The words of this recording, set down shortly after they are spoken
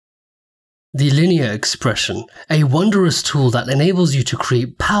The linear expression, a wondrous tool that enables you to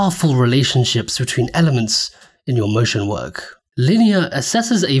create powerful relationships between elements in your motion work. Linear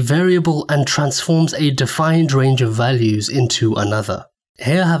assesses a variable and transforms a defined range of values into another.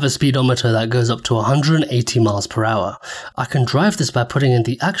 Here I have a speedometer that goes up to 180 miles per hour. I can drive this by putting in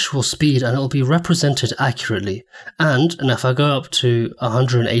the actual speed and it will be represented accurately. And if I go up to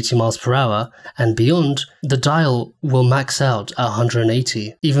 180 miles per hour and beyond, the dial will max out at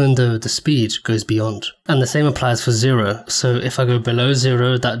 180, even though the speed goes beyond. And the same applies for 0. So if I go below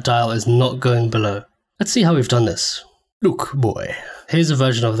 0, that dial is not going below. Let's see how we've done this. Look, boy. Here's a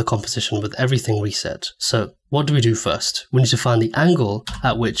version of the composition with everything reset. So what do we do first? We need to find the angle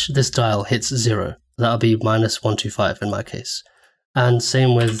at which this dial hits 0. That'll be minus 125 in my case. And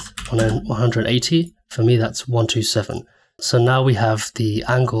same with 180. For me, that's 127. So now we have the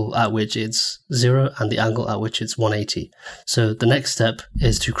angle at which it's 0 and the angle at which it's 180. So the next step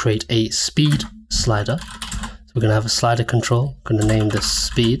is to create a speed slider. So we're going to have a slider control. I'm going to name this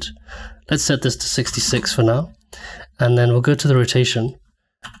speed. Let's set this to 66 for now. And then we'll go to the rotation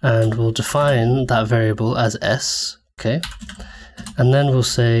and we'll define that variable as S, okay? And then we'll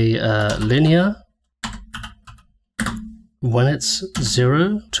say linear when it's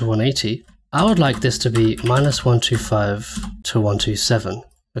 0 to 180. I would like this to be minus 125 to 127,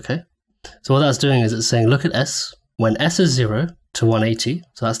 okay? So what that's doing is it's saying look at S, when S is 0 to 180,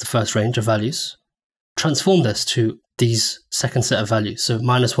 so that's the first range of values, transform this to these second set of values, so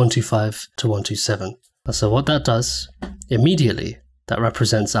minus 125 to 127. So what that does, immediately, that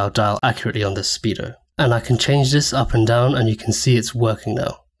represents our dial accurately on this speedo. And I can change this up and down and you can see it's working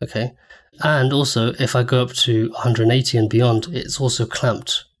now, okay? And also, if I go up to 180 and beyond, it's also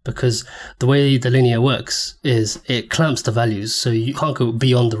clamped because the way the linear works is it clamps the values, so you can't go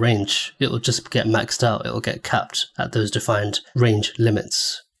beyond the range. It'll just get maxed out, it'll get capped at those defined range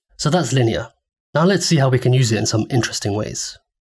limits. So that's linear. Now let's see how we can use it in some interesting ways.